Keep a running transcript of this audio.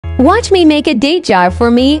Watch me make a date jar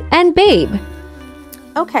for me and Babe.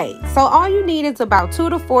 Okay, so all you need is about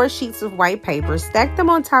 2 to 4 sheets of white paper. Stack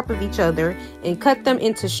them on top of each other and cut them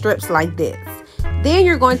into strips like this. Then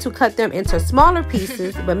you're going to cut them into smaller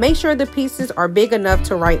pieces, but make sure the pieces are big enough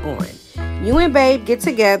to write on. You and Babe get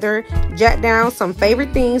together, jot down some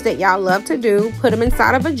favorite things that y'all love to do, put them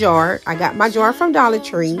inside of a jar. I got my jar from Dollar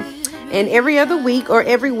Tree. And every other week or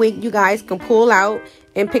every week, you guys can pull out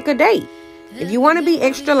and pick a date. If you want to be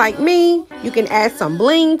extra like me, you can add some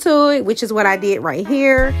bling to it, which is what I did right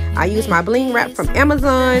here. I used my bling wrap from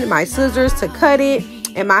Amazon, my scissors to cut it,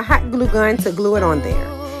 and my hot glue gun to glue it on there.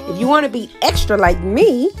 If you want to be extra like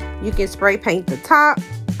me, you can spray paint the top.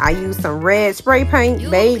 I use some red spray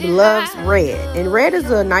paint. Babe loves red, and red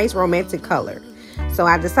is a nice romantic color. So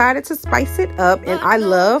I decided to spice it up, and I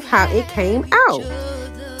love how it came out.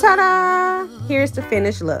 Ta-da! Here's the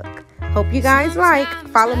finished look. Hope you guys like.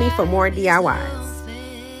 Follow me for more DIYs.